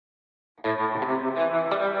皆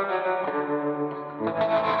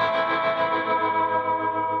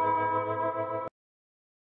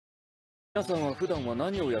さんは普段は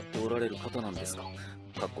何をやっておられる方なんですか？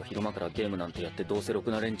かっこ昼間からゲームなんてやってどうせろ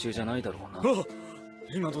くな連中じゃないだろうな。あ、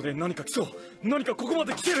今ので何か来そう。何かここま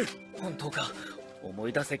で来てる。本当か。思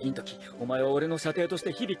い出せ銀時、お前は俺の舎弟とし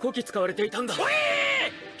て日々こき使われていたんだ。おい、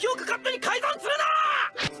記憶勝手に改ざんするな。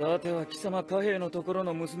さては貴様貨幣のところ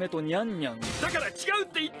の娘とニャンニャン。だから違うっ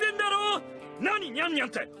て言ってんだろ。何ニャンニャン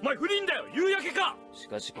って、お前不倫だよ、夕焼けか。し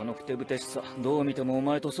かしこのふてぶてしさ、どう見てもお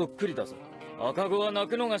前とそっくりだぞ。赤子は泣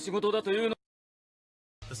くのが仕事だというの。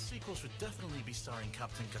The sequel should definitely be starring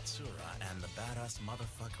Captain Katsura and the badass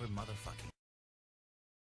motherfucking.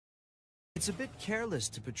 It's a bit careless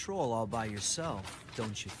to patrol all by yourself,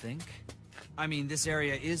 don't you think? I mean, this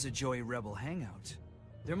area is a Joey Rebel hangout.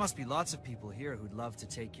 There must be lots of people here who'd love to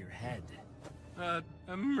take your head.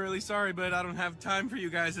 I'm really sorry, but I don't have time for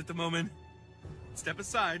you guys at the moment. Step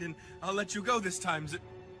aside and I'll let you go this time,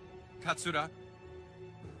 Katsura.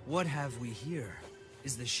 What have we here?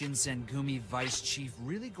 Is the Shinsengumi Vice Chief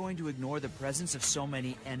really going to ignore the presence of so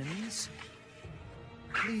many enemies?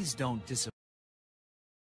 Please don't disappoint.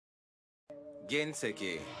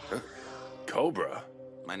 Gintama. Huh? Cobra?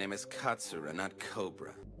 My name is Katsura, not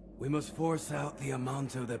Cobra. We must force out the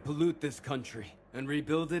Amanto that pollute this country and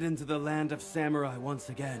rebuild it into the land of samurai once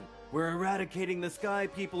again. We're eradicating the Sky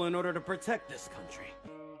People in order to protect this country.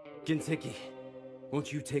 Gintama,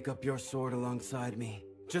 won't you take up your sword alongside me?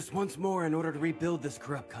 Just once more in order to rebuild this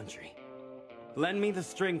corrupt country. Lend me the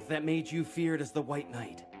strength that made you feared as the White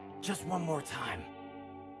Knight. Just one more time.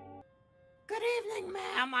 Good evening,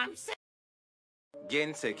 ma'am. I'm sick.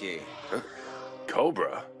 Gintama. Huh?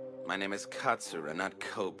 Cobra? My name is Katsura, not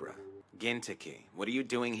Cobra. Gintama, what are you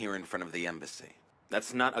doing here in front of the embassy?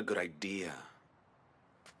 That's not a good idea.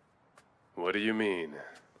 What do you mean?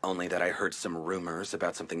 Only that I heard some rumors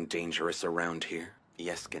about something dangerous around here.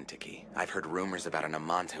 Yes, Gintama. I've heard rumors about an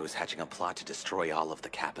Amanto who's hatching a plot to destroy all of the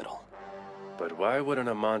capital. But why would an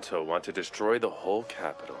Amanto want to destroy the whole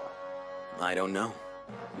capital? I don't know.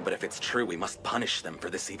 But if it's true, we must punish them for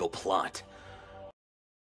this evil plot.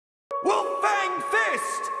 Wolfang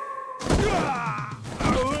Fist!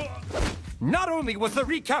 Not only was the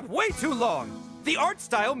recap way too long, the art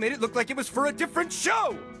style made it look like it was for a different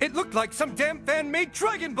show! It looked like some damn fan-made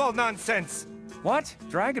Dragon Ball nonsense! What?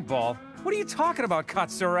 Dragon Ball? What are you talking about,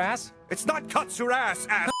 Katsura-ass? It's not Katsura-ass,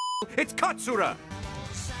 ass! It's Katsura!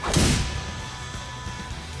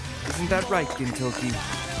 Isn't that right, Gintoki?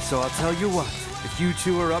 So I'll tell you what, if you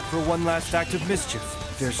two are up for one last act of mischief,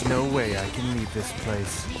 there's no way I can leave this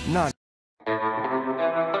place. Not